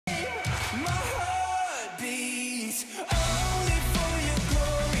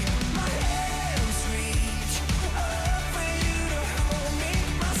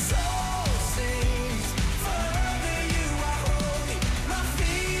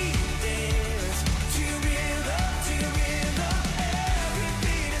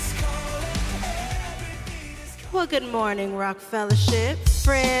Well, good morning, Rock Fellowship,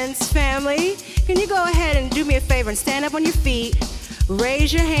 friends, family. Can you go ahead and do me a favor and stand up on your feet,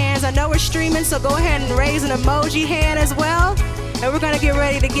 raise your hands. I know we're streaming, so go ahead and raise an emoji hand as well. And we're going to get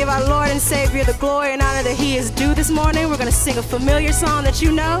ready to give our Lord and Savior the glory and honor that He is due this morning. We're going to sing a familiar song that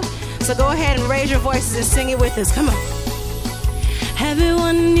you know. So go ahead and raise your voices and sing it with us. Come on.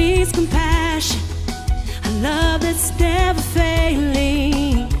 Everyone needs compassion, a love that's never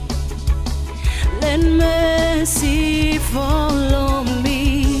failing. Let mercy fall on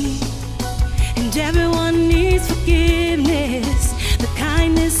me. And everyone needs forgiveness, the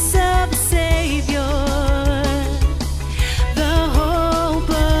kindness of a Savior, the hope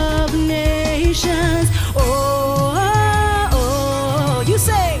of nations. Oh, oh, oh. You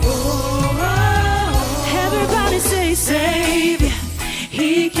say, oh, oh. Everybody say, Savior.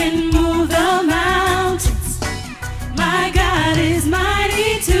 He can move the mountains. My God is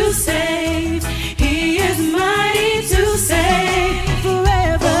mighty to save. He is mighty to save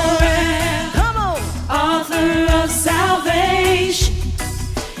forever. Come on. Author of salvation.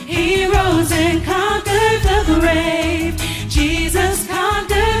 He rose and conquered the grave. Jesus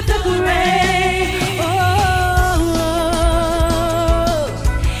conquered the grave. Oh,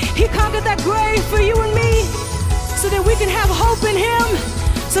 He conquered that grave for you and me, so that we can have hope in Him.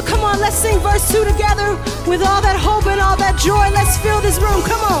 So come on, let's sing verse 2 together with all that hope and all that joy. Let's fill this room,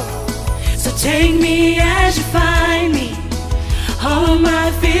 come on. So take me as you find me, all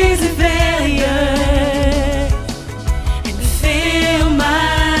my fears and failure, and fill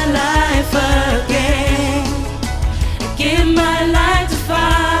my life again. Give my life to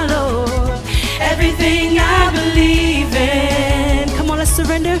follow everything I believe in. Come on, let's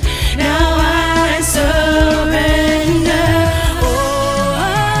surrender. Now I surrender.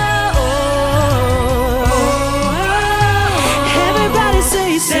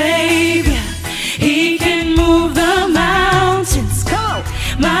 Savior, He can move the mountains. Come on.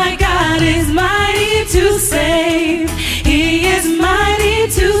 My God is mighty to save. He is mighty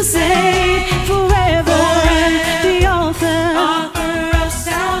to save forever. The author of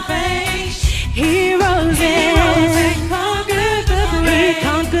salvation. He rose and conquered the grave. He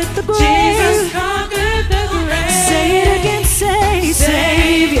conquered the grave. Jesus conquered the grave. Say it again, say,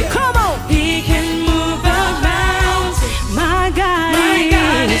 Savior. Come on. He can move the mountains. My God.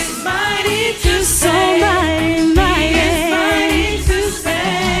 So mighty, mighty to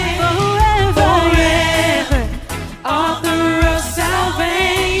save forever. Author of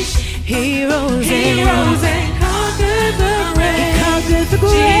salvation. He rose and conquered the grave. He conquered the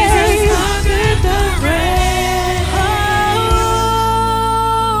grave. Jesus conquered the grave. Oh,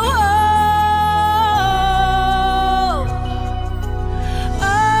 oh,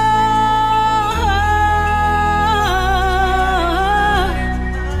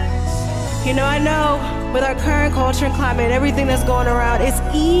 oh. You know, I know with our current culture and climate, everything that's going around, it's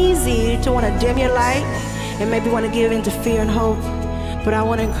easy to want to dim your light and maybe want to give in to fear and hope. But I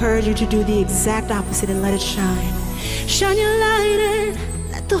want to encourage you to do the exact opposite and let it shine. Shine your light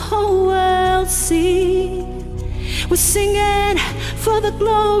and let the whole world see. We're singing for the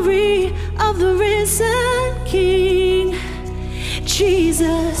glory of the risen King.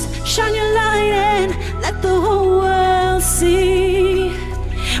 Jesus, shine your light and let the whole world see.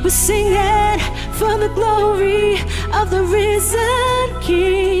 We're singing for the glory of the risen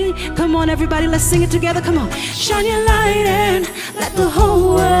King. Come on, everybody, let's sing it together. Come on. Shine your light and let the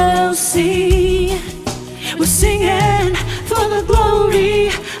whole world see. We're singing for the glory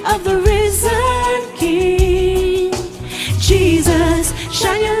of the risen King. Jesus,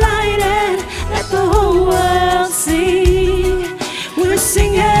 shine your light and let the whole world see. We're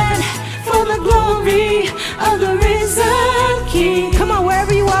singing for the glory of the risen King. Come on,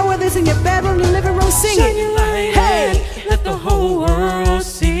 wherever you are, whether it's in your bedroom, your living room, sing Shine it. your light Hey, and let the whole world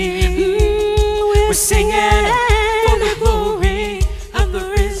see. We're singing for the glory of the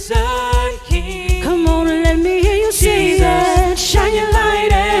risen King. Come on and let me hear you sing that. Shine your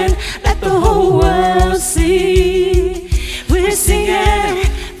light and let the whole world see. We're singing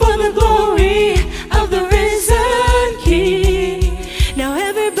for the glory of the risen King. Now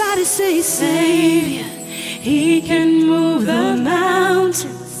everybody say, Savior, He can move the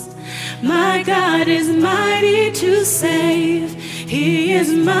mountains. My God is mighty to save. He is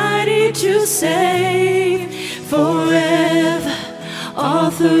mighty to save forever.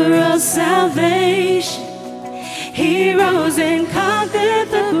 Author of salvation. He rose and conquered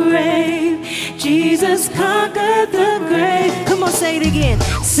the grave. Jesus conquered the grave. come on, say it again.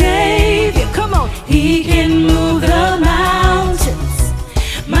 Savior, come on. He can move the mountains.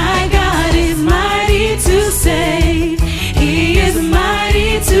 My God is mighty to save. He is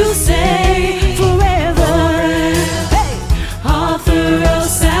mighty to save forever.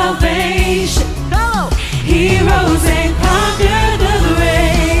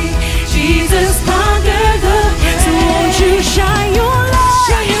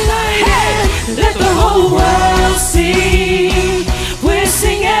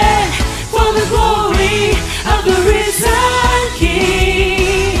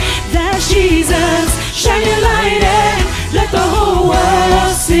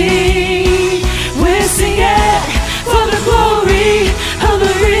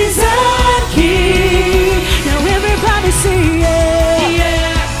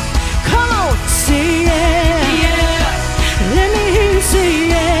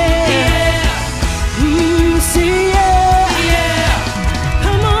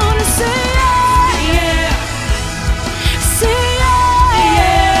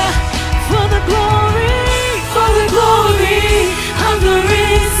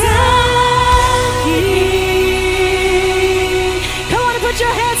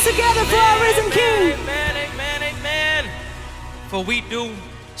 For we do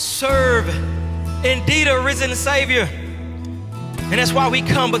serve indeed a risen Savior. And that's why we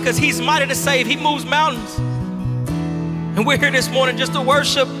come, because he's mighty to save. He moves mountains. And we're here this morning just to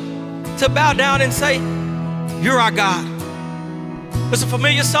worship, to bow down and say, you're our God. It's a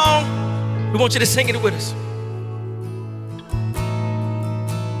familiar song. We want you to sing it with us.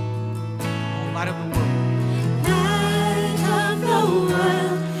 Oh, light of the world. Light of the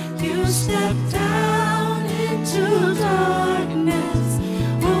world, you step down into darkness.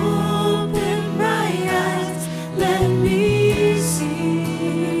 Open my eyes, let me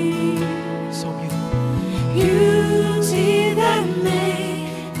see. So beautiful. Beauty that made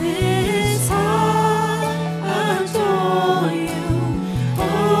this heart adore you.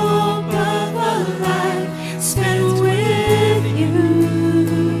 Hope of a life spent with you.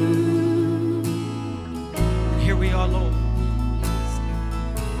 Here we are, Lord.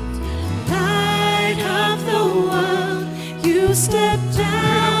 Light of the world, you step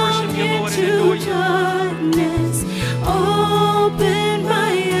down into darkness. Open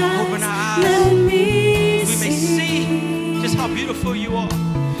my Open our eyes, eyes. let me We may see just how beautiful you are.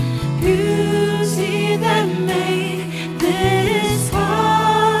 Beauty that made this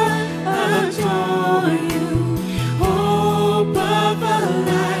heart adore you. Hope of a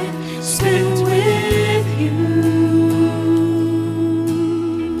life spent with you.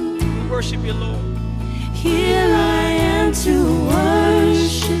 We worship you, Lord. Here I am to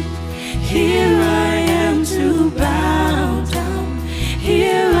worship. Here I am to bow down.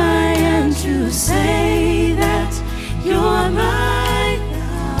 Here I am to say that you're my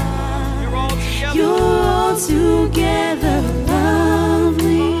God. You're all together. You're altogether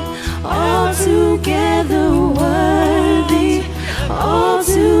lovely, altogether worthy,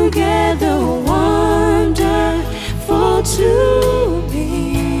 altogether wonderful to me.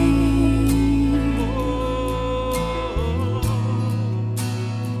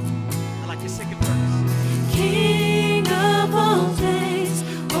 I like your second verse. King of all days,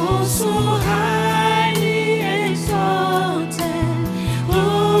 oh so highly exalted,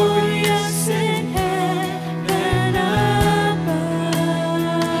 glorious in heaven above.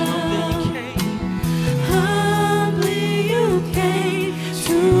 Humbly you came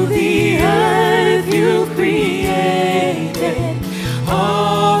to the earth you created,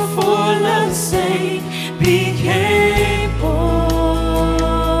 all for love's sake became poor.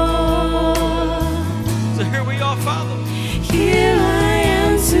 So here we are, Father. Here I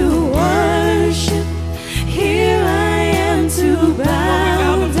am to worship. Here I am to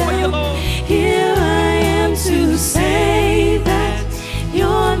bow before you, down. Lord. Here I am to say that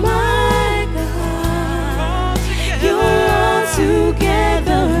you're my God. You're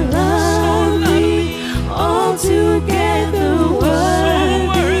altogether lovely, altogether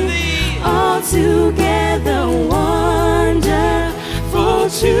worthy, altogether wonderful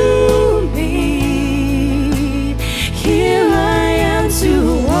to me. Here I am to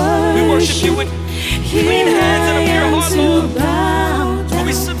We worship you with clean hands and a pure heart, Lord. Lord.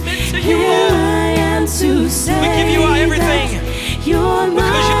 We submit to you, Here Lord. I am to say We give you our everything. that you're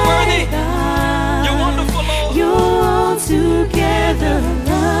Because you're worthy. my God. You're wonderful, Lord. You're altogether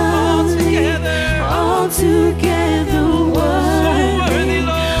lovely, altogether worthy, worthy,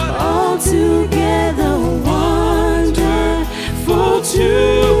 Lord. altogether wonderful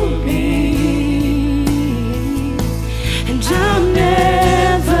to me. And I'll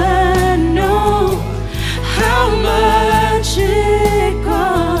never know how much it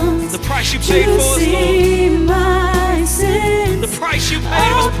costs The price you paid to for us, Lord. see my sins The price you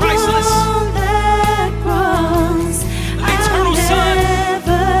paid was priceless. upon that cross. eternal I'll Son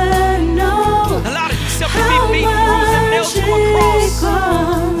never know allowed himself to how be beaten, bruised, and nailed much to a it cross.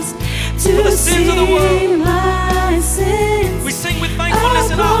 costs to For the sins of the see world. my sins We sing with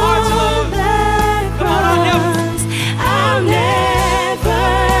thankfulness in our hearts, upon Lord. that Come on, I'll never- cross. I'll never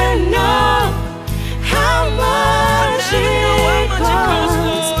know how much never know how it much it costs,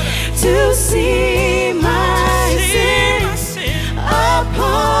 costs Lord. to see my See my sins sin.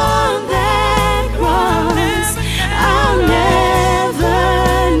 upon that cross. I'll never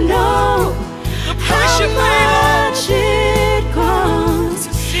know The how price you paid, much it costs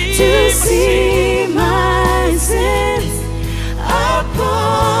to see my sins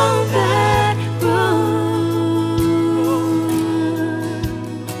upon that cross.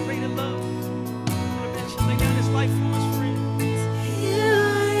 Greater love. Redemption laid down his life for his friends. Here I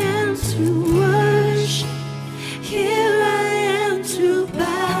am to worship. Here I am to bow.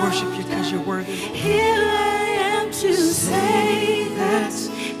 I worship you because you're worthy, Lord. Here I am to say that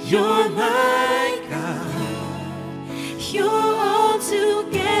you're my God. You're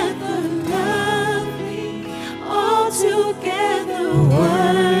altogether lovely, altogether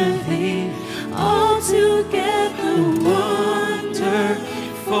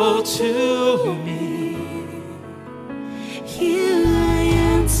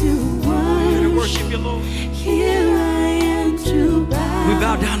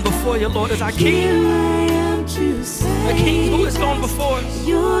down before you, Lord, as our King. Here I am to say, The King who has gone before us.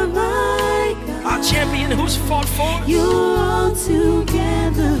 you're my God. Our champion who's fought for us. You're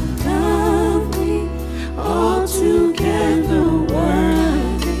altogether lovely, altogether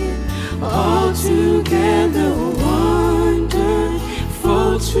worthy, altogether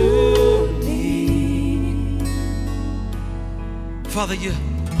wonderful to me. Father, you're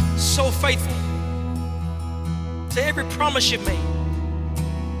so faithful to every promise you've made.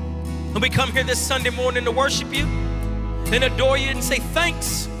 And we come here this Sunday morning to worship you and adore you and say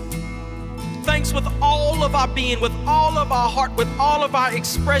thanks. Thanks with all of our being, with all of our heart, with all of our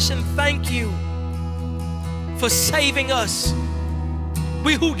expression. Thank you for saving us.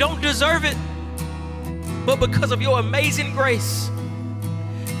 We who don't deserve it, but because of your amazing grace,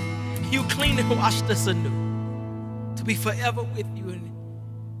 you cleaned and washed us anew to be forever with you. And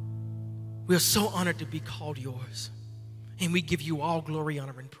we are so honored to be called yours. And we give you all glory,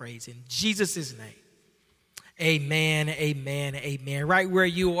 honor, and praise in Jesus' name. Amen, amen, amen. Right where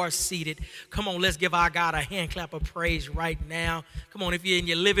you are seated, come on, let's give our God a hand clap of praise right now. Come on, if you're in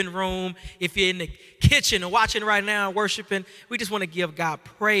your living room, if you're in the kitchen and watching right now and worshiping, we just want to give God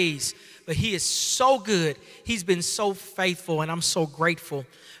praise. But he is so good. He's been so faithful, and I'm so grateful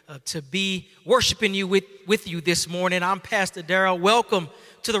to be worshiping you with you this morning. I'm Pastor Darrell. Welcome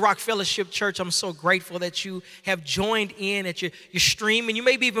to the Rock Fellowship Church. I'm so grateful that you have joined in at your stream, and you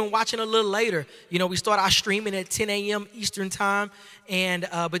may be even watching a little later. You know, we start our streaming at 10 a.m. Eastern time, and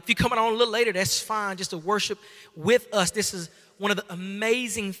but if you're coming on a little later, that's fine, just to worship with us. This is one of the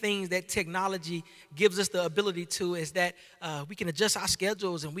amazing things that technology gives us the ability to, is that we can adjust our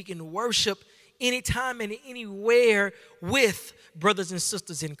schedules and we can worship anytime and anywhere with brothers and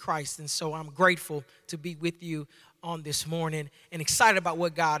sisters in Christ. And so I'm grateful to be with you on this morning and excited about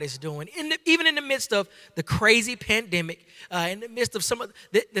what God is doing. Even in the midst of the crazy pandemic, in the midst of some of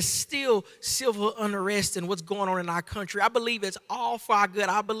the still civil unrest and what's going on in our country, I believe it's all for our good.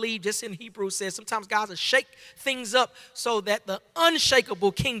 I believe, just in Hebrews says, sometimes God will shake things up so that the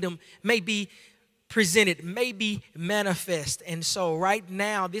unshakable kingdom may be presented, may be manifest. And so right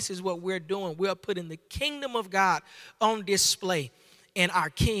now, this is what we're doing. We're putting the kingdom of God on display in our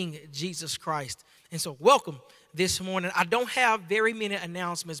King, Jesus Christ. And so welcome this morning. I don't have very many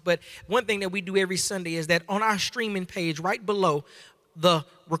announcements, but one thing that we do every Sunday is that on our streaming page, right below the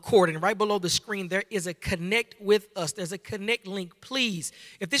recording, right below the screen, there is a connect with us. There's a connect link. Please,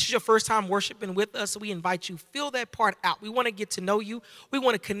 if this is your first time worshiping with us, we invite you, fill that part out. We want to get to know you. We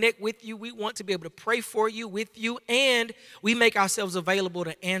want to connect with you. We want to be able to pray for you, with you, and we make ourselves available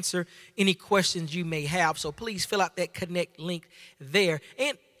to answer any questions you may have. So please fill out that connect link there.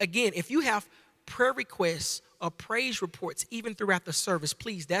 And again, if you have prayer requests or praise reports even throughout the service,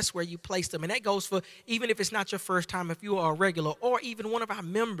 please, that's where you place them. And that goes for even if it's not your first time, if you are a regular or even one of our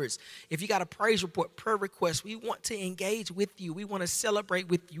members. If you got a praise report, prayer request, we want to engage with you. We want to celebrate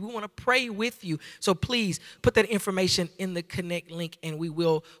with you. We want to pray with you. So please put that information in the connect link and we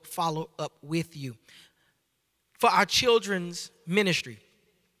will follow up with you. For our children's ministry,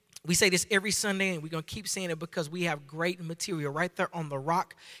 we say this every Sunday, and we're going to keep saying it because we have great material right there on the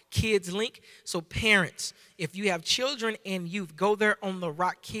Rock Kids link. So parents, if you have children and youth, go there on the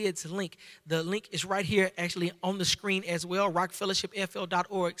Rock Kids link. The link is right here actually on the screen as well,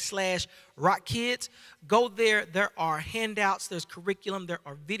 rockfellowshipfl.org/rockkids. Go there. There are handouts. There's curriculum. There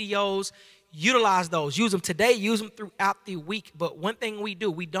are videos. Utilize those. Use them today. Use them throughout the week. But one thing we do,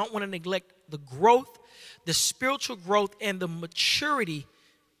 we don't want to neglect the growth, the spiritual growth, and the maturity,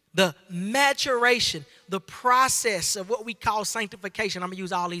 the maturation, the process of what we call sanctification. I'm going to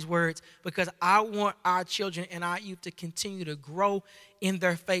use all these words because I want our children and our youth to continue to grow in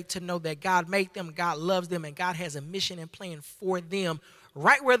their faith, to know that God made them, God loves them, and God has a mission and plan for them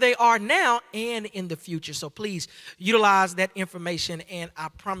right where they are now and in the future. So please utilize that information, and I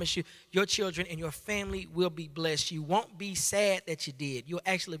promise you, your children and your family will be blessed. You won't be sad that you did. You'll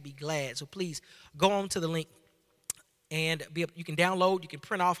actually be glad. So please go on to the link. And you can download, you can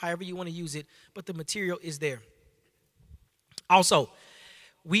print off, however you want to use it, but the material is there. Also,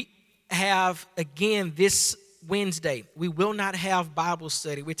 we have, again, this Wednesday, we will not have Bible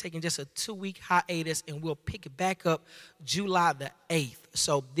study. We're taking just a 2-week hiatus, and we'll pick it back up July the 8th.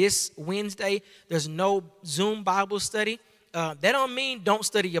 So this Wednesday, there's no Zoom Bible study. That don't mean don't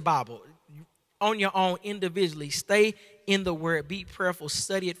study your Bible. On your own, individually, stay in the Word, be prayerful,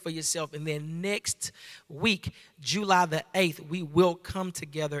 study it for yourself. And then next week, July the 8th, we will come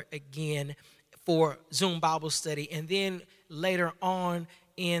together again for Zoom Bible study. And then later on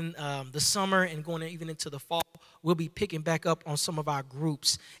in the summer and going even into the fall, we'll be picking back up on some of our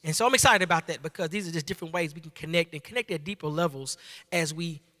groups. And so I'm excited about that because these are just different ways we can connect and connect at deeper levels as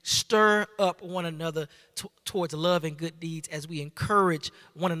we stir up one another towards love and good deeds, as we encourage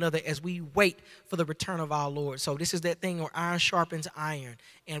one another, as we wait for the return of our Lord. So this is that thing where iron sharpens iron,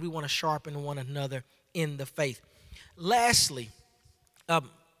 and we want to sharpen one another in the faith. Lastly,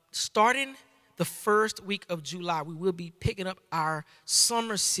 starting the first week of July, we will be picking up our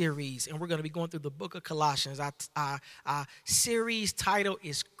summer series, and we're going to be going through the book of Colossians. Our series title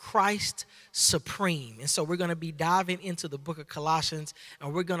is Christ Supreme. And so we're going to be diving into the book of Colossians,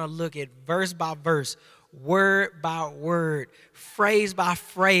 and we're going to look at verse by verse, word by word, phrase by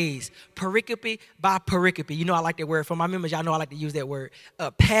phrase, pericope by pericope. You know I like that word. For my members, y'all know I like to use that word.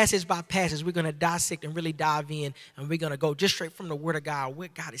 Passage by passage, we're going to dissect and really dive in, and we're going to go just straight from the word of God,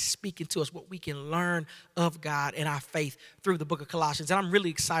 what God is speaking to us, what we can learn of God and our faith through the book of Colossians. And I'm really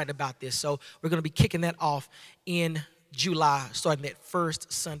excited about this. So we're going to be kicking that off in July, starting that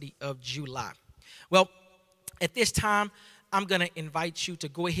first Sunday of July. Well, at this time, I'm going to invite you to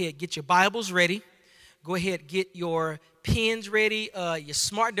go ahead, get your Bibles ready. Go ahead, get your pens ready, your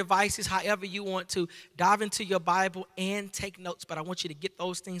smart devices, however you want to. Dive into your Bible and take notes, but I want you to get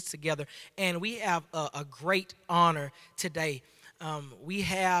those things together. And we have a great honor today. We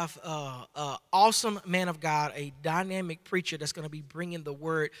have an awesome man of God, a dynamic preacher that's going to be bringing the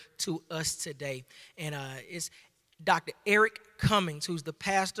word to us today. And it's Dr. Erik Cummings, who's the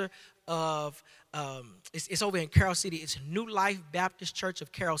pastor of it's over in Carroll City. It's New Life Baptist Church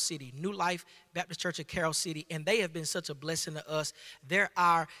of Carroll City. New Life Baptist Church of Carroll City. And they have been such a blessing to us. They're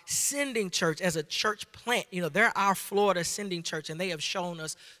our sending church as a church plant. You know, they're our Florida sending church, and they have shown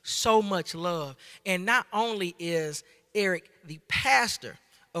us so much love. And not only is Erik the pastor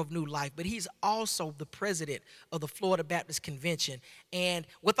of New Life, but he's also the president of the Florida Baptist Convention. And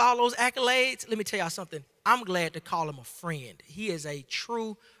with all those accolades, let me tell y'all something. I'm glad to call him a friend. He is a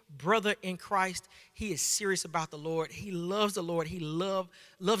true brother in Christ. He is serious about the Lord. He loves the Lord. He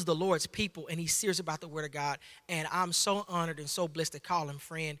loves the Lord's people, and he's serious about the word of God. And I'm so honored and so blessed to call him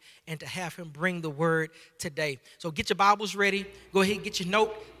friend and to have him bring the word today. So get your Bibles ready. Go ahead and get your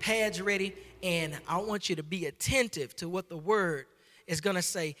notepads ready. And I want you to be attentive to what the word is going to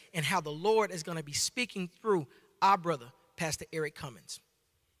say and how the Lord is going to be speaking through our brother, Pastor Erik Cummings.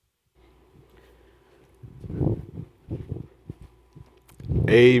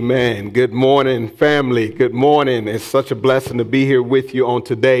 Amen. Good morning, family. Good morning. It's such a blessing to be here with you on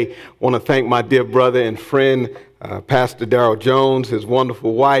today. I want to thank my dear brother and friend, Pastor Darrell Jones, his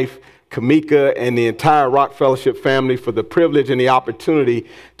wonderful wife, Kamika, and the entire Rock Fellowship family for the privilege and the opportunity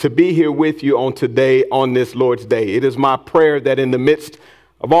to be here with you on today on this Lord's Day. It is my prayer that in the midst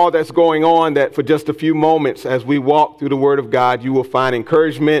of all that's going on, that for just a few moments as we walk through the Word of God, you will find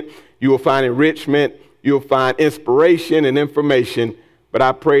encouragement, you will find enrichment, you will find inspiration and information. But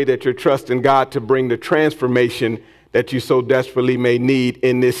I pray that you're trusting God to bring the transformation that you so desperately may need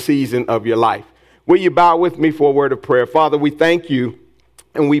in this season of your life. Will you bow with me for a word of prayer? Father, we thank you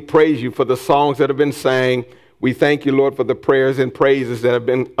and we praise you for the songs that have been sang. We thank you, Lord, for the prayers and praises that have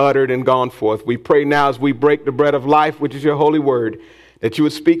been uttered and gone forth. We pray now as we break the bread of life, which is your holy word, that you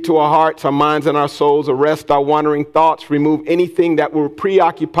would speak to our hearts, our minds, and our souls, arrest our wandering thoughts, remove anything that will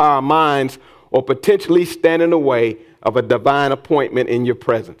preoccupy our minds or potentially stand in the way of a divine appointment in your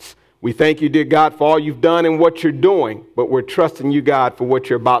presence. We thank you, dear God, for all you've done and what you're doing, but we're trusting you, God, for what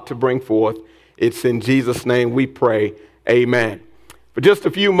you're about to bring forth. It's in Jesus' name we pray. Amen. For just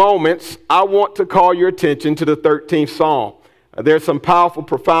a few moments, I want to call your attention to the 13th Psalm. There's some powerful,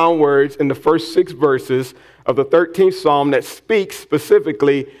 profound words in the first 6 verses of the 13th Psalm that speaks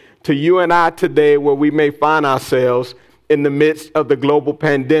specifically to you and I today, where we may find ourselves in the midst of the global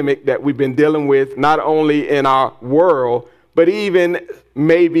pandemic that we've been dealing with, not only in our world, but even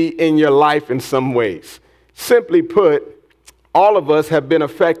maybe in your life in some ways. Simply put, all of us have been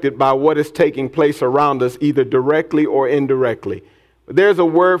affected by what is taking place around us, either directly or indirectly. But there's a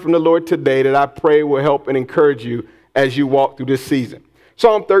word from the Lord today that I pray will help and encourage you as you walk through this season.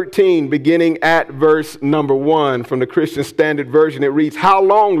 Psalm 13, beginning at verse number 1 from the Christian Standard Version, it reads, "How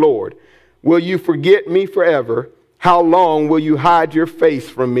long, Lord, will you forget me forever? How long will you hide your face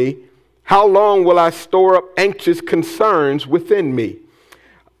from me? How long will I store up anxious concerns within me?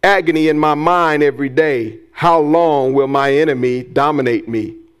 Agony in my mind every day. How long will my enemy dominate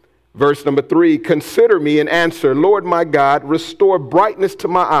me?" Verse number 3, "Consider me and answer, Lord my God, restore brightness to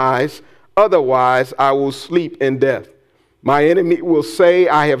my eyes, otherwise I will sleep in death. My enemy will say,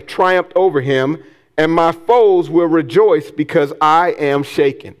 I have triumphed over him, and my foes will rejoice because I am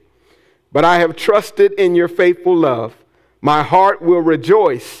shaken. But I have trusted in your faithful love. My heart will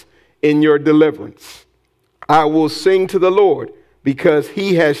rejoice in your deliverance. I will sing to the Lord because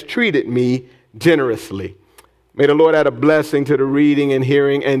he has treated me generously. May the Lord add a blessing to the reading and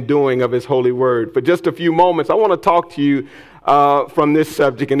hearing and doing of his holy word. For just a few moments, I want to talk to you from this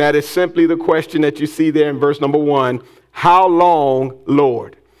subject, and that is simply the question that you see there in verse number 1, how long,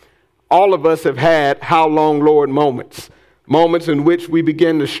 Lord? All of us have had how long, Lord moments in which we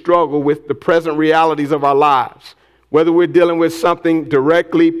begin to struggle with the present realities of our lives, whether we're dealing with something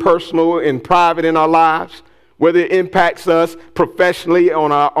directly personal and private in our lives, whether it impacts us professionally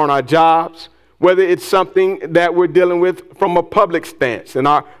on our jobs, whether it's something that we're dealing with from a public stance in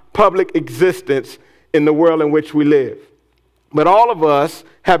our public existence in the world in which we live. But all of us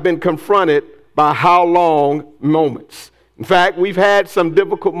have been confronted by how long moments. In fact, we've had some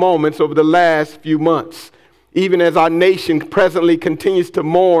difficult moments over the last few months. Even as our nation presently continues to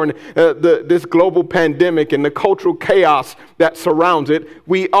mourn this global pandemic and the cultural chaos that surrounds it,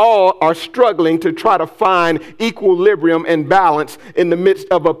 we all are struggling to try to find equilibrium and balance in the midst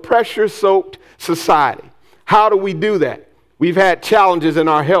of a pressure-soaked society. How do we do that? We've had challenges in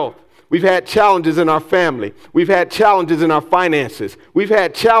our health. We've had challenges in our family. We've had challenges in our finances. We've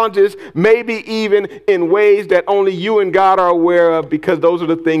had challenges maybe even in ways that only you and God are aware of, because those are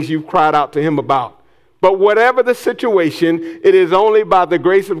the things you've cried out to him about. But whatever the situation, it is only by the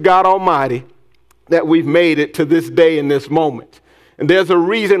grace of God Almighty that we've made it to this day in this moment. And there's a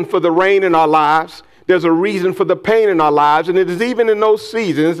reason for the rain in our lives. There's a reason for the pain in our lives. And it is even in those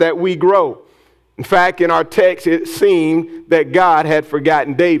seasons that we grow. In fact, in our text, it seemed that God had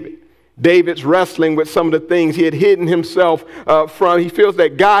forgotten David. David's wrestling with some of the things he had hidden himself from. He feels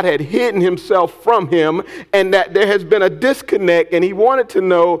that God had hidden himself from him and that there has been a disconnect. And he wanted to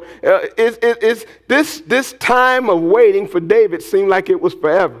know, is this time of waiting for David seemed like it was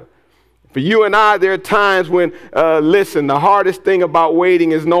forever? For you and I, there are times when, listen, the hardest thing about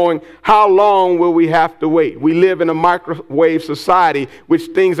waiting is knowing how long will we have to wait. We live in a microwave society, which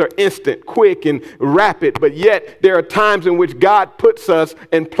things are instant, quick, and rapid. But yet there are times in which God puts us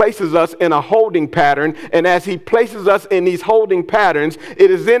and places us in a holding pattern. And as he places us in these holding patterns,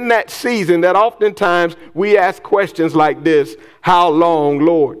 it is in that season that oftentimes we ask questions like this: how long,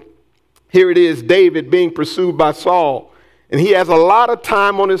 Lord? Here it is, David being pursued by Saul. And he has a lot of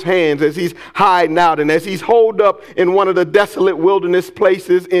time on his hands as he's hiding out and as he's holed up in one of the desolate wilderness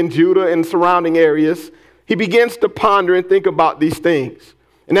places in Judah and surrounding areas. He begins to ponder and think about these things.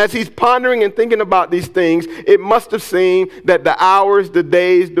 And as he's pondering and thinking about these things, it must have seemed that the hours, the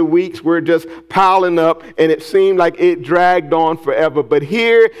days, the weeks were just piling up, and it seemed like it dragged on forever. But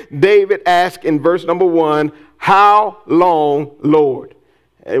here David asks in verse number 1, how long, Lord?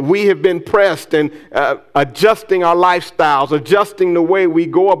 We have been pressed and adjusting our lifestyles, adjusting the way we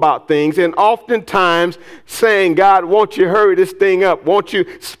go about things, and oftentimes saying, God, won't you hurry this thing up? Won't you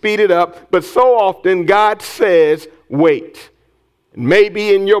speed it up? But so often God says, wait. And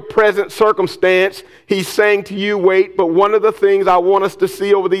maybe in your present circumstance, he's saying to you, wait. But one of the things I want us to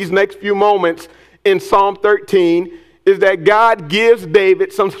see over these next few moments in Psalm 13 is that God gives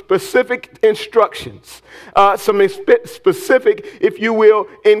David some specific instructions, some specific, if you will,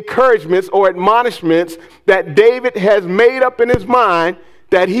 encouragements or admonishments that David has made up in his mind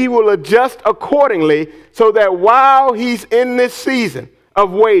that he will adjust accordingly, so that while he's in this season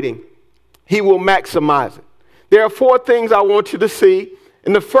of waiting, he will maximize it. There are 4 things I want you to see,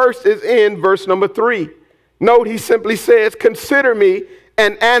 and the first is in verse number 3. Note, he simply says, consider me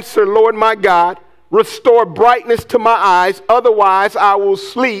and answer, Lord my God. Restore brightness to my eyes, otherwise I will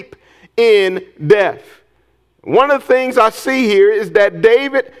sleep in death. One of the things I see here is that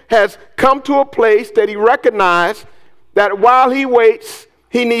David has come to a place that he recognized that while he waits,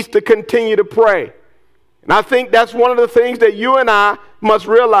 he needs to continue to pray. And I think that's one of the things that you and I must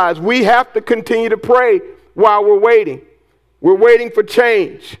realize. We have to continue to pray while we're waiting. We're waiting for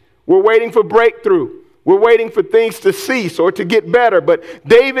change. We're waiting for breakthrough. We're waiting for things to cease or to get better. But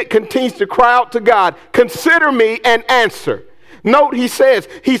David continues to cry out to God, consider me and answer. Note, he says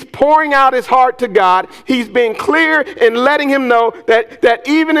he's pouring out his heart to God. He's being clear and letting him know that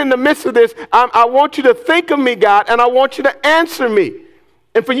even in the midst of this, I want you to think of me, God, and I want you to answer me.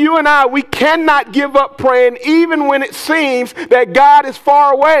 And for you and I, we cannot give up praying even when it seems that God is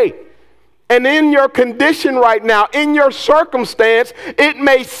far away. And in your condition right now, in your circumstance, it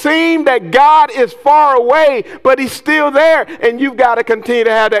may seem that God is far away, but he's still there. And you've got to continue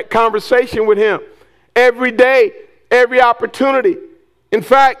to have that conversation with him every day, every opportunity. In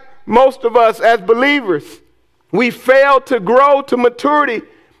fact, most of us as believers, we fail to grow to maturity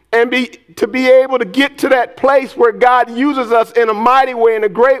and to be able to get to that place where God uses us in a mighty way, in a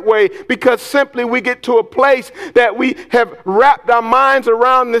great way, because simply we get to a place that we have wrapped our minds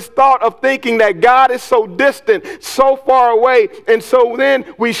around this thought of thinking that God is so distant, so far away. And so then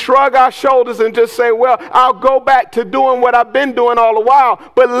we shrug our shoulders and just say, well, I'll go back to doing what I've been doing all the while.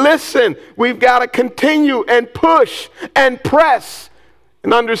 But listen, we've got to continue and push and press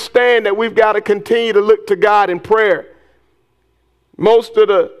and understand that we've got to continue to look to God in prayer. Most of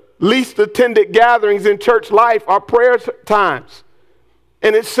the least attended gatherings in church life are prayer times.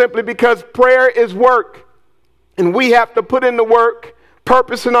 And it's simply because prayer is work. And we have to put in the work,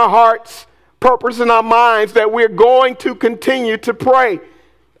 purpose in our hearts, purpose in our minds that we're going to continue to pray.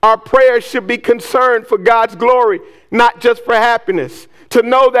 Our prayers should be concerned for God's glory, not just for happiness. To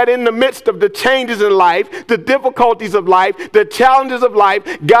know that in the midst of the changes in life, the difficulties of life, the challenges of life,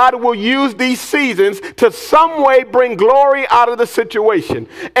 God will use these seasons to some way bring glory out of the situation.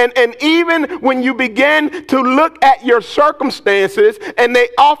 And even when you begin to look at your circumstances, and they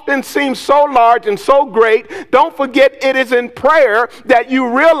often seem so large and so great, don't forget it is in prayer that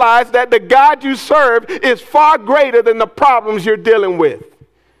you realize that the God you serve is far greater than the problems you're dealing with.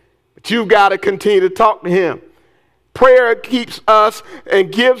 But you've got to continue to talk to him. Prayer keeps us and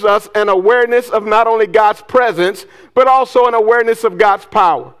gives us an awareness of not only God's presence, but also an awareness of God's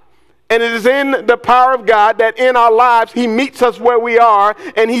power. And it is in the power of God that in our lives, he meets us where we are,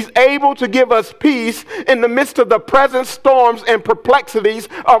 and he's able to give us peace in the midst of the present storms and perplexities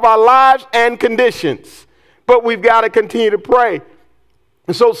of our lives and conditions. But we've got to continue to pray.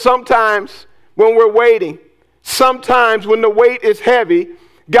 And so sometimes when we're waiting, sometimes when the weight is heavy,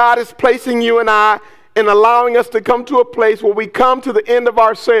 God is placing you and I and allowing us to come to a place where we come to the end of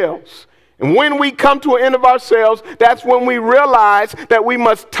ourselves. And when we come to an end of ourselves, that's when we realize that we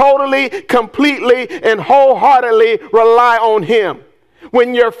must totally, completely, and wholeheartedly rely on him.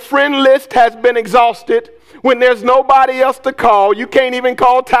 When your friend list has been exhausted, when there's nobody else to call, you can't even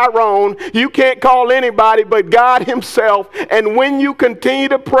call Tyrone, you can't call anybody but God himself. And when you continue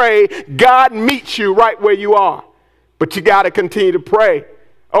to pray, God meets you right where you are. But you got to continue to pray.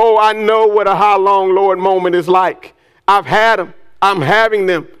 Oh, I know what a how long, Lord moment is like. I've had them. I'm having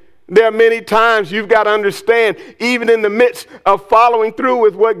them. There are many times you've got to understand, even in the midst of following through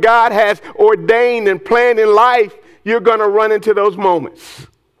with what God has ordained and planned in life, you're going to run into those moments.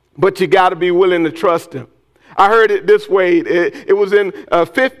 But you got to be willing to trust him. I heard it this way. It was in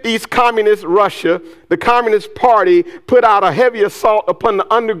 50s communist Russia. The Communist Party put out a heavy assault upon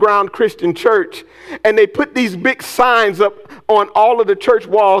the underground Christian church. And they put these big signs up on all of the church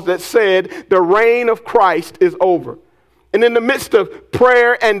walls that said, the reign of Christ is over. And in the midst of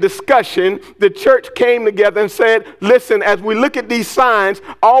prayer and discussion, the church came together and said, listen, as we look at these signs,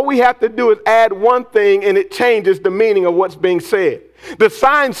 all we have to do is add one thing and it changes the meaning of what's being said. The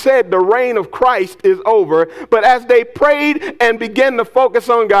sign said the reign of Christ is over, but as they prayed and began to focus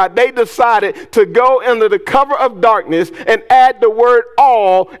on God, they decided to go under the cover of darkness and add the word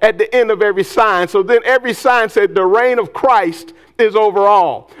all at the end of every sign. So then every sign said the reign of Christ is over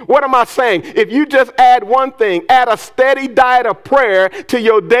all. What am I saying? If you just add one thing, add a steady diet of prayer to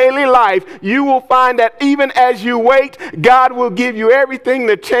your daily life, you will find that even as you wait, God will give you everything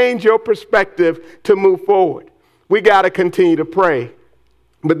to change your perspective to move forward. We got to continue to pray.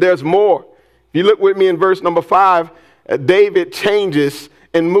 But there's more. If you look with me in verse number 5, David changes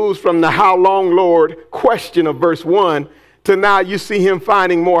and moves from the how long, Lord question of verse 1 to now you see him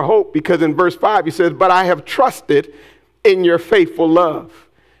finding more hope, because in verse 5 he says, but I have trusted in your faithful love.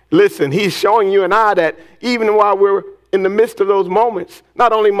 Listen, he's showing you and I that even while we're in the midst of those moments,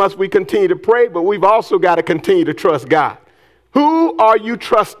 not only must we continue to pray, but we've also got to continue to trust God. Who are you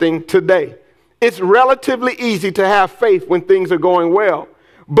trusting today? It's relatively easy to have faith when things are going well.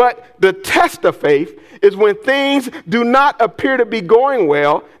 But the test of faith is when things do not appear to be going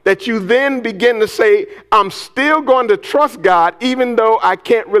well, that you then begin to say, I'm still going to trust God, even though I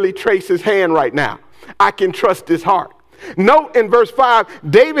can't really trace his hand right now. I can trust his heart. Note in verse 5,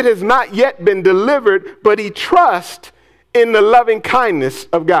 David has not yet been delivered, but he trusts in the loving kindness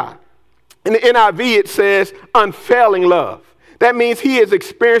of God. In the NIV, it says unfailing love. That means he has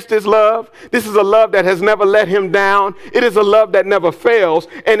experienced his love. This is a love that has never let him down. It is a love that never fails.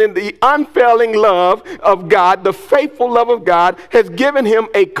 And in the unfailing love of God, the faithful love of God has given him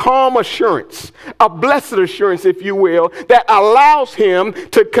a calm assurance, a blessed assurance, if you will, that allows him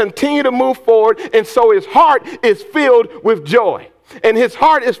to continue to move forward. And so his heart is filled with joy. And his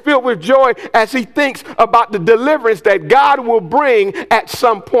heart is filled with joy as he thinks about the deliverance that God will bring at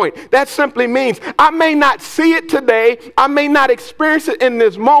some point. That simply means I may not see it today, I may not experience it in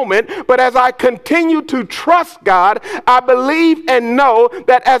this moment, but as I continue to trust God, I believe and know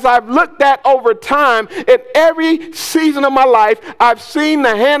that as I've looked at over time, in every season of my life, I've seen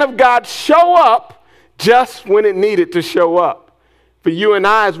the hand of God show up just when it needed to show up. For you and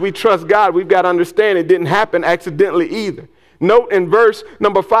I, as we trust God, we've got to understand it didn't happen accidentally either. Note in verse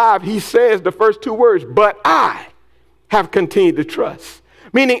number 5, he says the first two words, but I have continued to trust.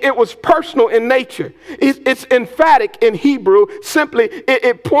 Meaning it was personal in nature. It's emphatic in Hebrew. Simply,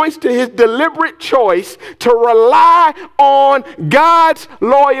 it points to his deliberate choice to rely on God's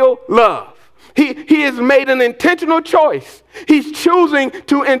loyal love. He has made an intentional choice. He's choosing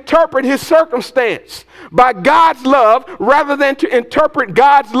to interpret his circumstance by God's love rather than to interpret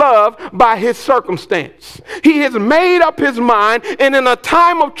God's love by his circumstance. He has made up his mind, and in a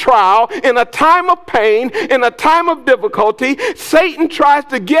time of trial, in a time of pain, in a time of difficulty, Satan tries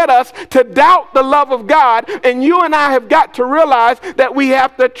to get us to doubt the love of God, and you and I have got to realize that we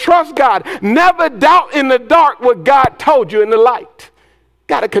have to trust God. Never doubt in the dark what God told you in the light.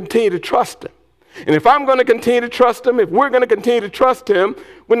 Got to continue to trust him. And if I'm going to continue to trust him, if we're going to continue to trust him,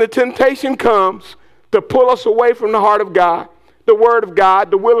 when the temptation comes to pull us away from the heart of God, the word of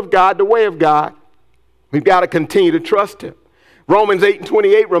God, the will of God, the way of God, we've got to continue to trust him. Romans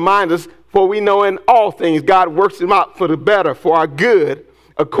 8:28 reminds us, for we know in all things God works them out for the better, for our good,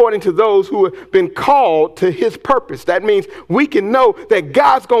 according to those who have been called to his purpose. That means we can know that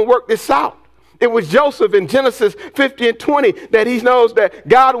God's going to work this out. It was Joseph in Genesis 50:20 that he knows that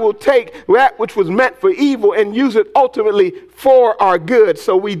God will take that which was meant for evil and use it ultimately for our good.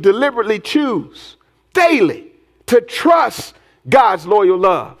 So we deliberately choose daily to trust God's loyal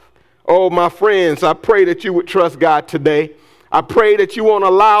love. Oh, my friends, I pray that you would trust God today. I pray that you won't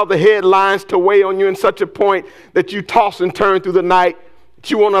allow the headlines to weigh on you in such a point that you toss and turn through the night,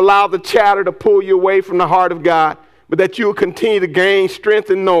 that you won't allow the chatter to pull you away from the heart of God, but that you will continue to gain strength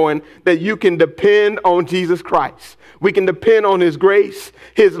in knowing that you can depend on Jesus Christ. We can depend on his grace,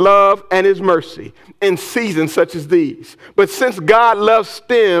 his love, and his mercy in seasons such as these. But since God's love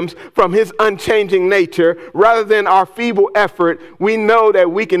stems from his unchanging nature rather than our feeble effort, we know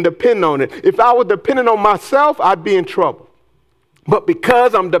that we can depend on it. If I were dependent on myself, I'd be in trouble. But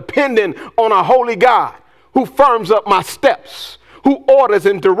because I'm dependent on a holy God who firms up my steps, who orders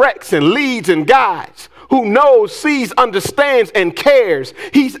and directs and leads and guides, who knows, sees, understands, and cares,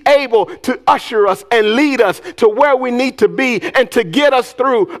 he's able to usher us and lead us to where we need to be and to get us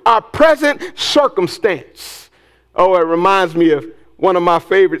through our present circumstance. Oh, it reminds me of one of my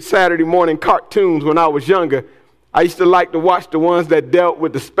favorite Saturday morning cartoons when I was younger. I used to like to watch the ones that dealt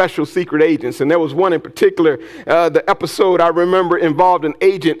with the special secret agents. And there was one in particular, the episode I remember involved an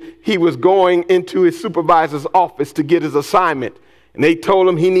agent. He was going into his supervisor's office to get his assignment. And they told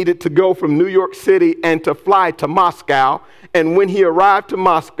him he needed to go from New York City and to fly to Moscow. And when he arrived to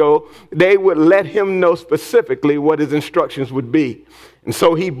Moscow, they would let him know specifically what his instructions would be. And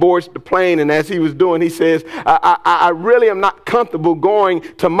so he boards the plane, and as he was doing, he says, I really am not comfortable going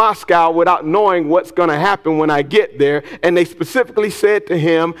to Moscow without knowing what's going to happen when I get there. And they specifically said to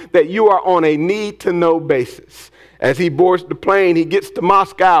him that you are on a need-to-know basis. As he boards the plane, he gets to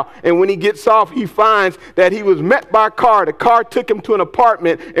Moscow, and when he gets off, he finds that he was met by a car. The car took him to an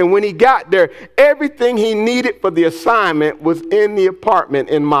apartment, and when he got there, everything he needed for the assignment was in the apartment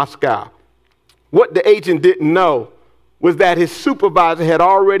in Moscow. What the agent didn't know was that his supervisor had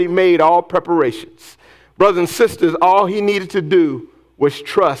already made all preparations. Brothers and sisters, all he needed to do was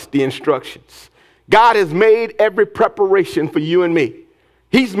trust the instructions. God has made every preparation for you and me.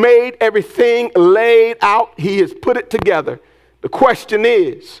 He's made everything laid out. He has put it together. The question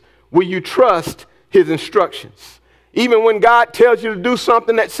is, will you trust his instructions? Even when God tells you to do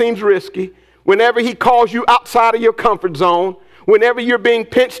something that seems risky, whenever he calls you outside of your comfort zone, whenever you're being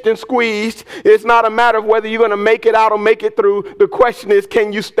pinched and squeezed, it's not a matter of whether you're going to make it out or make it through. The question is,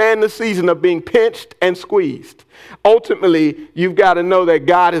 can you stand the season of being pinched and squeezed? Ultimately, you've got to know that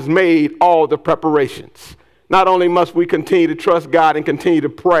God has made all the preparations. Not only must we continue to trust God and continue to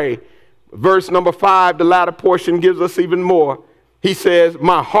pray, verse number 5, the latter portion gives us even more. He says,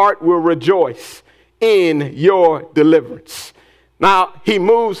 my heart will rejoice in your deliverance. Now, he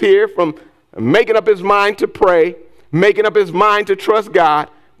moves here from making up his mind to pray, making up his mind to trust God.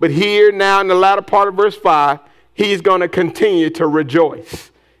 But here now in the latter part of verse 5, he's going to continue to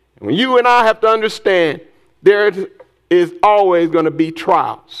rejoice. And when you and I have to understand, there is always going to be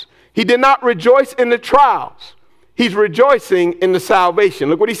trials. He did not rejoice in the trials. He's rejoicing in the salvation.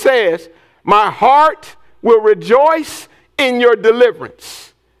 Look what he says. My heart will rejoice in your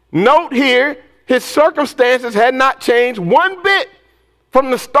deliverance. Note here, his circumstances had not changed one bit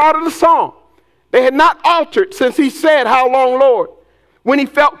from the start of the song. They had not altered since he said, "How long, Lord?" When he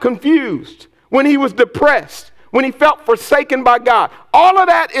felt confused, when he was depressed, when he felt forsaken by God. All of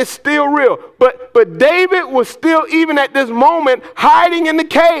that is still real. But David was still, even at this moment, hiding in the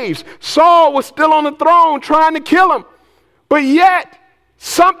caves. Saul was still on the throne trying to kill him. But yet,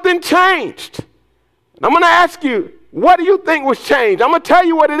 something changed. And I'm going to ask you, what do you think was changed? I'm going to tell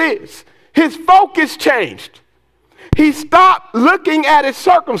you what it is. His focus changed. He stopped looking at his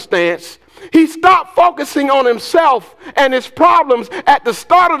circumstance. He stopped focusing on himself and his problems at the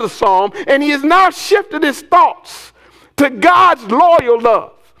start of the psalm, and he has now shifted his thoughts to God's loyal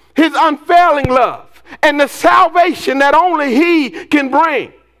love, his unfailing love, and the salvation that only he can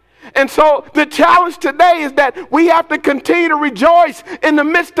bring. And so the challenge today is that we have to continue to rejoice in the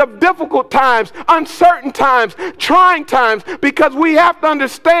midst of difficult times, uncertain times, trying times, because we have to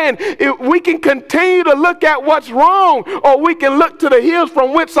understand if we can continue to look at what's wrong, or we can look to the hills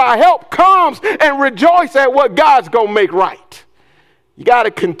from which our help comes and rejoice at what God's going to make right. You got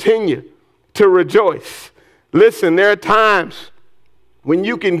to continue to rejoice. Listen, there are times when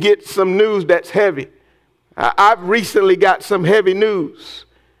you can get some news that's heavy. I've recently got some heavy news.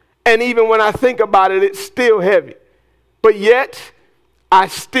 And even when I think about it, it's still heavy. But yet, I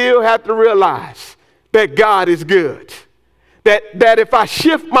still have to realize that God is good. That if I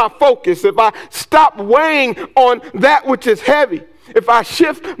shift my focus, if I stop weighing on that which is heavy, if I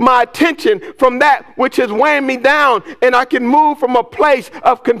shift my attention from that which is weighing me down, and I can move from a place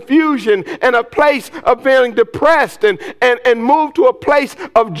of confusion and a place of feeling depressed and move to a place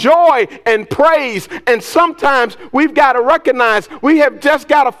of joy and praise. And sometimes we've got to recognize we have just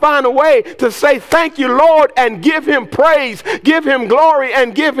got to find a way to say thank you, Lord, and give him praise, give him glory,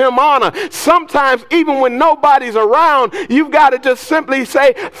 and give him honor. Sometimes even when nobody's around, you've got to just simply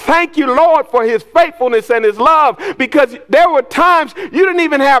say thank you, Lord, for his faithfulness and his love, because there were times you didn't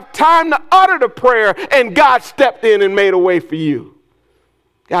even have time to utter the prayer, and God stepped in and made a way for you.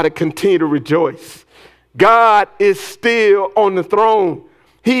 Got to continue to rejoice. God is still on the throne.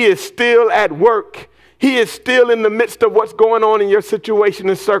 He is still at work. He is still in the midst of what's going on in your situation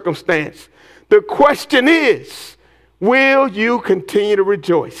and circumstance. The question is, will you continue to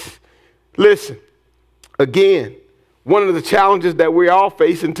rejoice? Listen, again, one of the challenges that we're all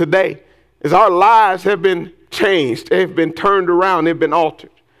facing today is our lives have been changed. They have been turned around. They've been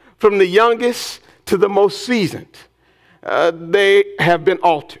altered. From the youngest to the most seasoned, they have been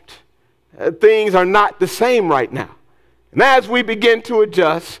altered. Things are not the same right now. And as we begin to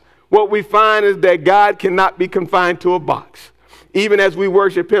adjust, what we find is that God cannot be confined to a box. Even as we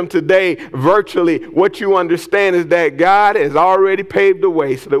worship him today virtually, what you understand is that God has already paved the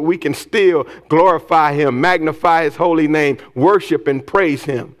way so that we can still glorify him, magnify his holy name, worship and praise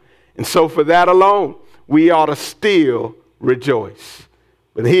him. And so for that alone, we ought to still rejoice.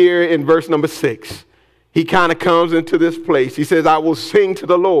 But here in verse number 6, he kind of comes into this place. He says, I will sing to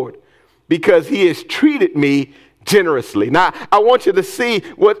the Lord because he has treated me generously. Now, I want you to see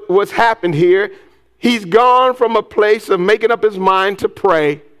what's happened here. He's gone from a place of making up his mind to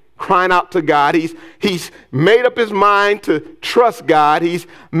pray, crying out to God. He's made up his mind to trust God. He's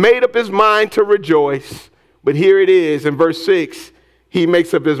made up his mind to rejoice. But here it is in verse 6, he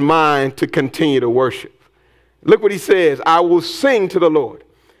makes up his mind to continue to worship. Look what he says, I will sing to the Lord.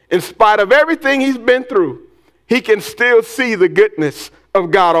 In spite of everything he's been through, he can still see the goodness of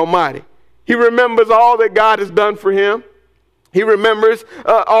God Almighty. He remembers all that God has done for him. He remembers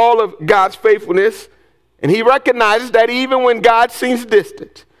all of God's faithfulness. And he recognizes that even when God seems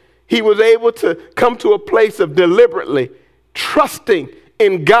distant, he was able to come to a place of deliberately trusting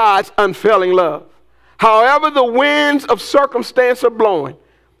in God's unfailing love. However the winds of circumstance are blowing,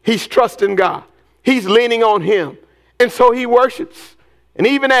 he's trusting God. He's leaning on him. And so he worships. And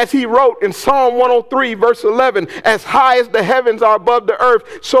even as he wrote in Psalm 103, verse 11, as high as the heavens are above the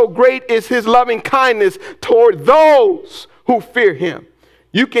earth, so great is his loving kindness toward those who fear him.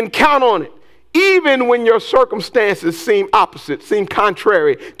 You can count on it. Even when your circumstances seem opposite, seem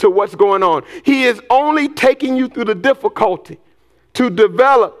contrary to what's going on, he is only taking you through the difficulty to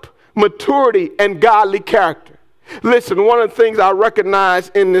develop maturity and godly character. Listen, one of the things I recognize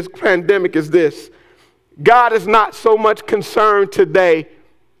in this pandemic is this. God is not so much concerned today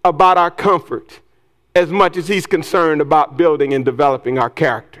about our comfort as much as he's concerned about building and developing our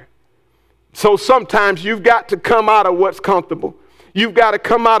character. So sometimes you've got to come out of what's comfortable. You've got to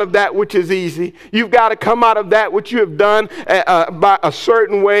come out of that which is easy. You've got to come out of that which you have done by a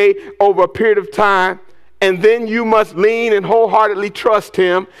certain way over a period of time And then you must lean and wholeheartedly trust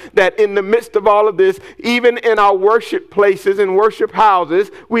him that in the midst of all of this, even in our worship places and worship houses,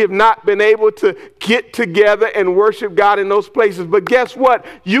 we have not been able to get together and worship God in those places. But guess what?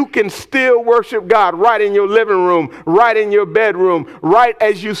 You can still worship God right in your living room, right in your bedroom, right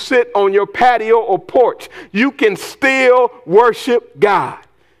as you sit on your patio or porch. You can still worship God.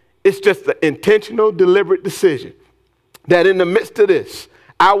 It's just an intentional, deliberate decision that in the midst of this,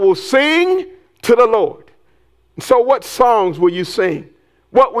 I will sing to the Lord. So what songs will you sing?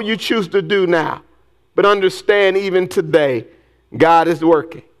 What will you choose to do now? But understand, even today, God is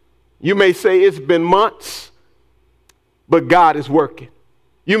working. You may say it's been months, but God is working.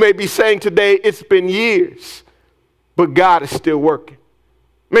 You may be saying today it's been years, but God is still working.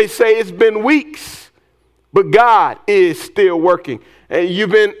 You may say it's been weeks, but God is still working. And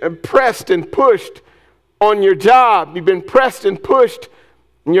you've been pressed and pushed on your job. You've been pressed and pushed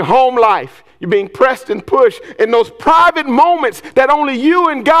in your home life. You're being pressed and pushed in those private moments that only you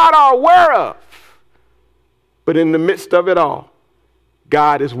and God are aware of. But in the midst of it all,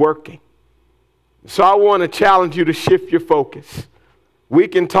 God is working. So I want to challenge you to shift your focus. We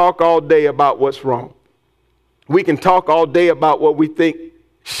can talk all day about what's wrong. We can talk all day about what we think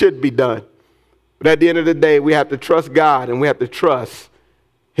should be done. But at the end of the day, we have to trust God and we have to trust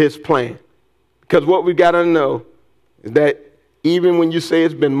his plan. Because what we got to know is that even when you say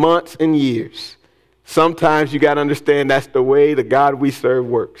it's been months and years, sometimes you got to understand that's the way the God we serve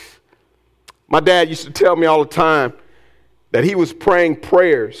works. My dad used to tell me all the time that he was praying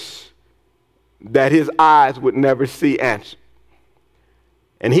prayers that his eyes would never see answered.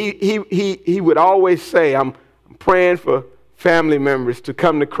 And he would always say, I'm praying for family members to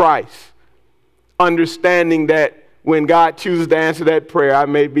come to Christ, understanding that when God chooses to answer that prayer, I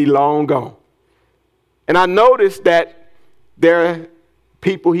may be long gone. And I noticed that there are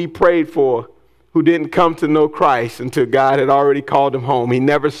people he prayed for who didn't come to know Christ until God had already called him home. He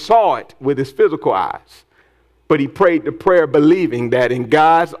never saw it with his physical eyes, but he prayed the prayer believing that in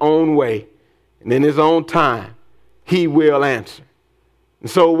God's own way and in his own time, he will answer. And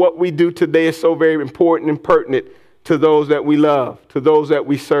so what we do today is so very important and pertinent to those that we love, to those that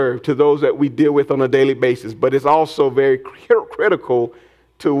we serve, to those that we deal with on a daily basis. But it's also very critical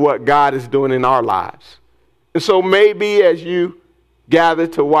to what God is doing in our lives. And so maybe as you gather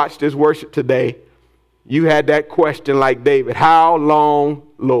to watch this worship today, you had that question like David, how long,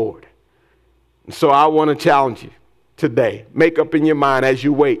 Lord? And so I want to challenge you today. Make up in your mind as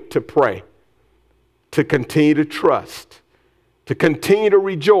you wait to pray, to continue to trust, to continue to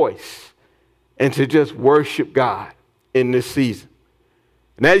rejoice, and to just worship God in this season.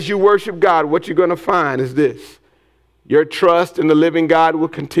 And as you worship God, what you're going to find is this. Your trust in the living God will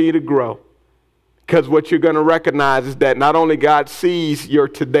continue to grow. Because what you're going to recognize is that not only God sees your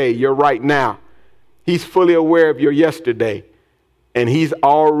today, your right now, he's fully aware of your yesterday, and he's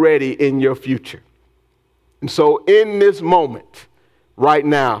already in your future. And so in this moment, right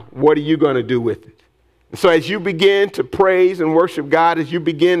now, what are you going to do with it? And so as you begin to praise and worship God, as you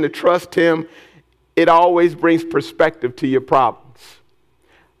begin to trust him, it always brings perspective to your problems.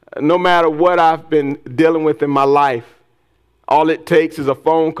 No matter what I've been dealing with in my life, all it takes is a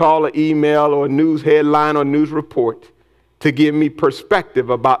phone call, an email, or a news headline or news report to give me perspective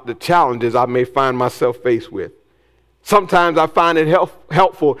about the challenges I may find myself faced with. Sometimes I find it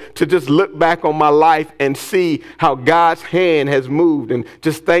helpful to just look back on my life and see how God's hand has moved and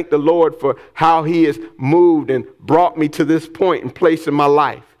just thank the Lord for how he has moved and brought me to this point and place in my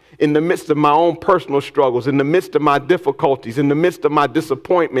life. In the midst of my own personal struggles, in the midst of my difficulties, in the midst of my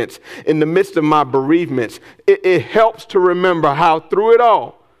disappointments, in the midst of my bereavements, it helps to remember how through it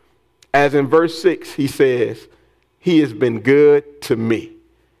all, as in verse 6, he says, he has been good to me.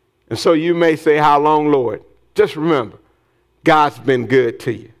 And so you may say, how long, Lord? Just remember, God's been good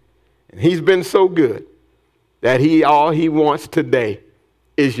to you. And he's been so good that all he wants today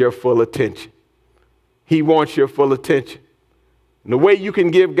is your full attention. He wants your full attention. And the way you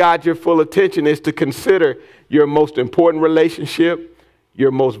can give God your full attention is to consider your most important relationship, your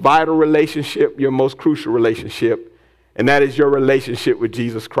most vital relationship, your most crucial relationship, and that is your relationship with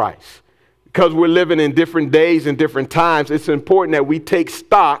Jesus Christ. Because we're living in different days and different times, it's important that we take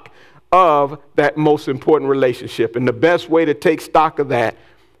stock of that most important relationship. And the best way to take stock of that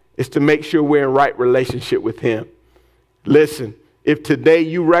is to make sure we're in right relationship with him. Listen, if today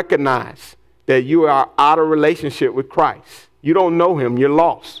you recognize that you are out of relationship with Christ, you don't know him, you're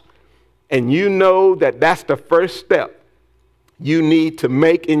lost. And you know that that's the first step you need to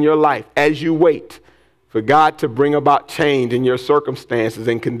make in your life as you wait for God to bring about change in your circumstances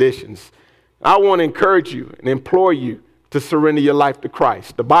and conditions. I want to encourage you and implore you to surrender your life to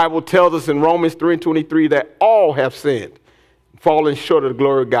Christ. The Bible tells us in Romans 3:23 that all have sinned, falling short of the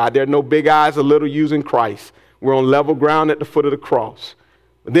glory of God. There are no big eyes or little U's in Christ. We're on level ground at the foot of the cross.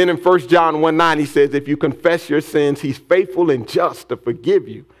 But then in 1 John 1:9, he says, if you confess your sins, he's faithful and just to forgive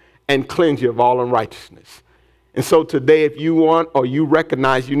you and cleanse you of all unrighteousness. And so today, if you want or you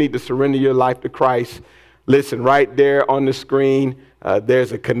recognize you need to surrender your life to Christ, listen, right there on the screen,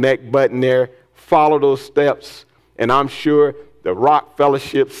 there's a connect button there. Follow those steps, and I'm sure the Rock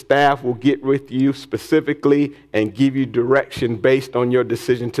Fellowship staff will get with you specifically and give you direction based on your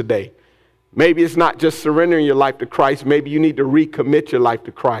decision today. Maybe it's not just surrendering your life to Christ. Maybe you need to recommit your life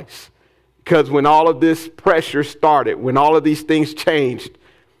to Christ. Because when all of this pressure started, when all of these things changed,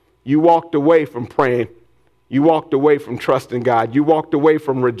 you walked away from praying. You walked away from trusting God. You walked away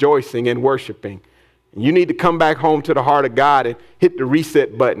from rejoicing and worshiping. And you need to come back home to the heart of God and hit the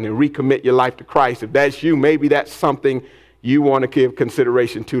reset button and recommit your life to Christ. If that's you, maybe that's something you want to give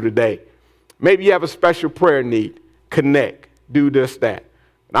consideration to today. Maybe you have a special prayer need. Connect. Do just that.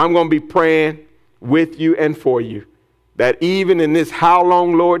 And I'm going to be praying with you and for you that even in this how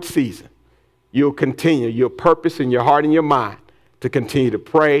long, Lord season, you'll continue your purpose in your heart and your mind to continue to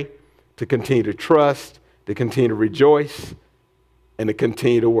pray, to continue to trust, to continue to rejoice, and to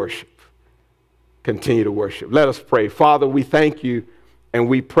continue to worship. Continue to worship. Let us pray. Father, we thank you and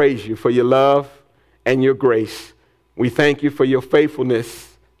we praise you for your love and your grace. We thank you for your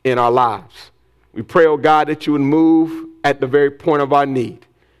faithfulness in our lives. We pray, oh God, that you would move at the very point of our need.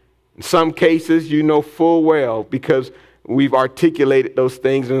 In some cases, you know full well because we've articulated those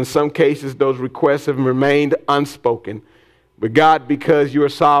things, and in some cases, those requests have remained unspoken. But God, because you are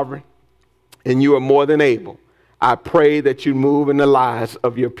sovereign and you are more than able, I pray that you move in the lives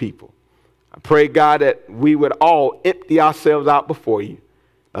of your people. I pray, God, that we would all empty ourselves out before you.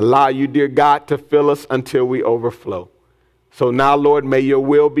 Allow you, dear God, to fill us until we overflow. So now, Lord, may your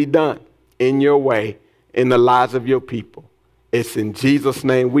will be done in your way in the lives of your people. It's in Jesus'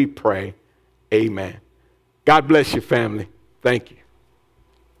 name we pray. Amen. God bless you, family. Thank you.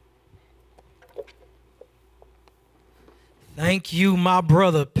 Thank you, my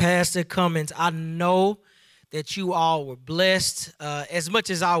brother, Pastor Cummings. I know that you all were blessed as much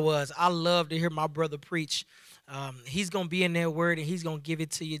as I was. I love to hear my brother preach. He's going to be in that word, and he's going to give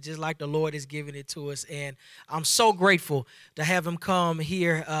it to you just like the Lord is giving it to us. And I'm so grateful to have him come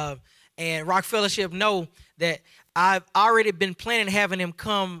here. And Rock Fellowship know that I've already been planning having him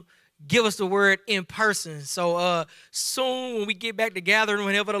come give us the word in person. So soon when we get back together, and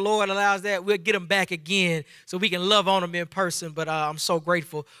whenever the Lord allows that, we'll get him back again so we can love on him in person. But I'm so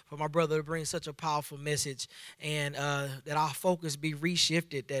grateful for my brother to bring such a powerful message, and that our focus be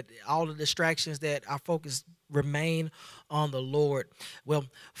reshifted, that all the distractions, that our focus remain on the Lord. Well,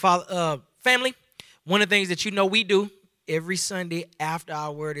 Father, family, one of the things that you know we do every Sunday after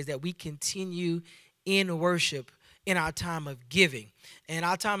our word is that we continue in worship in our time of giving. And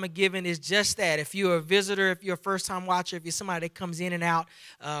our time of giving is just that. If you're a visitor, if you're a first-time watcher, if you're somebody that comes in and out,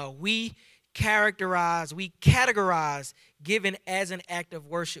 we categorize giving as an act of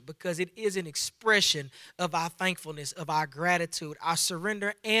worship because it is an expression of our thankfulness, of our gratitude, our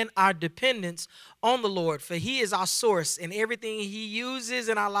surrender, and our dependence on the Lord. For he is our source, and everything he uses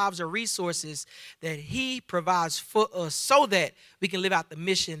in our lives are resources that he provides for us so that we can live out the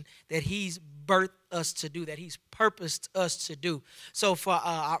mission that he's birthed us to do, that he's purposed us to do. So for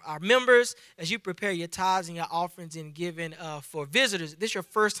our members, as you prepare your tithes and your offerings and giving, for visitors, this is your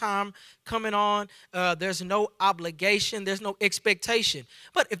first time coming on, there's no obligation, there's no expectation.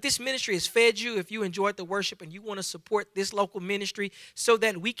 But if this ministry has fed you, if you enjoyed the worship and you want to support this local ministry so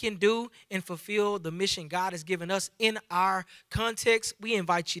that we can do and fulfill the mission God has given us in our context, we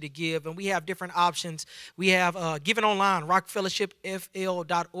invite you to give. And we have different options. We have giving online,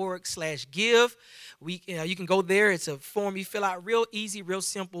 rockfellowshipfl.org/give. You can go there. It's a form you fill out, real easy, real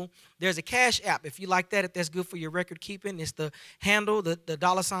simple. There's a Cash App if you like that, if that's good for your record keeping. It's the handle, the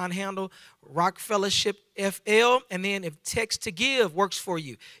 $sign handle, Rock Fellowship FL. And then if text to give works for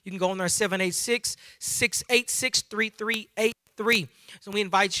you, you can go on there, 786-686-3383. So we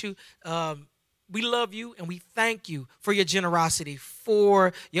invite you. We love you and we thank you for your generosity,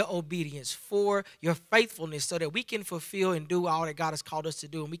 for your obedience, for your faithfulness so that we can fulfill and do all that God has called us to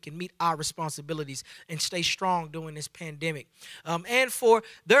do and we can meet our responsibilities and stay strong during this pandemic. And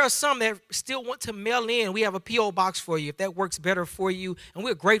there are some that still want to mail in. We have a P.O. box for you if that works better for you. And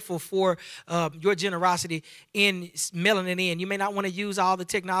we're grateful for your generosity in mailing it in. You may not want to use all the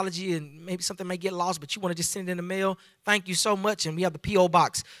technology and maybe something may get lost, but you want to just send it in the mail. Thank you so much. And we have the P.O.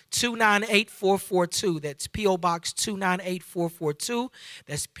 Box 298442. That's P.O. Box 298442.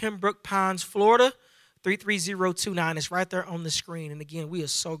 That's Pembroke Pines, Florida, 33029. It's right there on the screen. And again, we are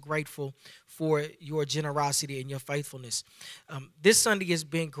so grateful for your generosity and your faithfulness. This Sunday has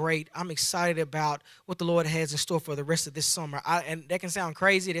been great. I'm excited about what the Lord has in store for the rest of this summer. And that can sound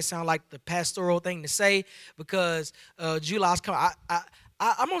crazy. That sound like the pastoral thing to say because July's coming.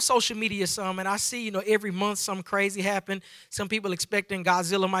 I'm on social media some, and I see, every month something crazy happen. Some people expecting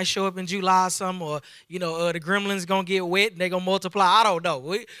Godzilla might show up in July, or, the gremlins going to get wet and they're going to multiply. I don't know.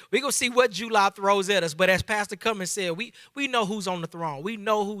 We going to see what July throws at us. But as Pastor Cummings said, we know who's on the throne. We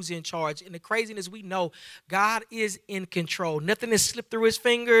know who's in charge. And the craziness, we know God is in control. Nothing has slipped through his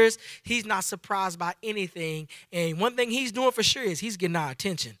fingers. He's not surprised by anything. And one thing he's doing for sure is he's getting our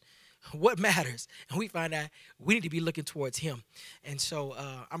attention. What matters? And we find out we need to be looking towards him. And so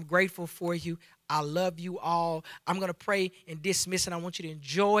I'm grateful for you. I love you all. I'm going to pray and dismiss, and I want you to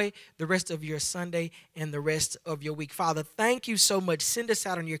enjoy the rest of your Sunday and the rest of your week. Father, thank you so much. Send us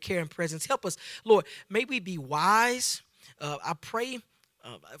out on your care and presence. Help us, Lord. May we be wise. I pray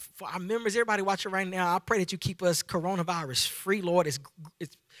for our members, everybody watching right now, I pray that you keep us coronavirus free, Lord.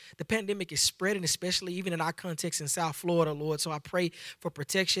 The pandemic is spreading, especially even in our context in South Florida, Lord. So I pray for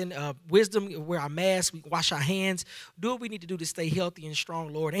protection, wisdom, wear our masks, we wash our hands, do what we need to do to stay healthy and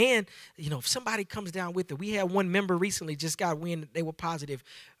strong, Lord. And, if somebody comes down with it, we had one member recently just got wind, they were positive.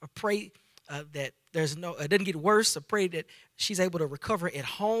 I pray that it doesn't get worse. I pray that she's able to recover at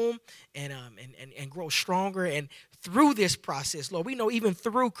home and grow stronger. And through this process, Lord, we know even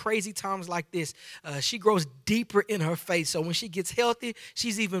through crazy times like this, she grows deeper in her faith. So when she gets healthy,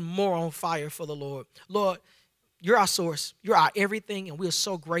 she's even more on fire for the Lord. Lord, you're our source. You're our everything, and we're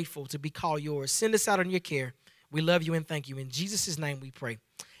so grateful to be called yours. Send us out on your care. We love you and thank you. In Jesus' name we pray.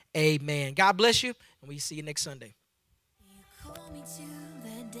 Amen. God bless you, and we'll see you next Sunday. You call me to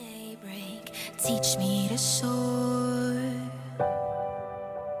the daybreak, teach me to soar.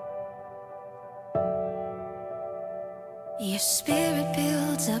 Your spirit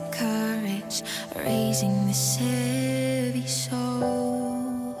builds up courage, raising this heavy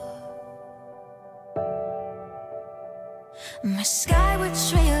soul. My skyward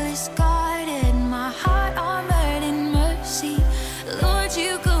trail is guarded, my heart armored in mercy. Lord,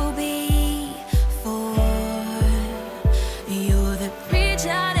 you go before. You're the bridge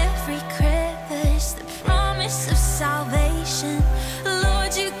out every crevice, the promise of salvation.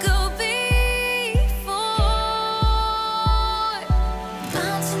 Lord, you go before.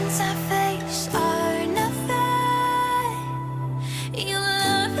 Mountains I face are nothing. Your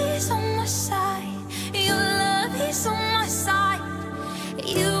love is on my side. Your love is on my side.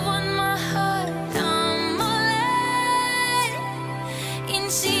 You won my heart, I'm all in. In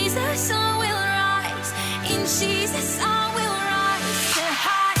Jesus I will rise. In Jesus I will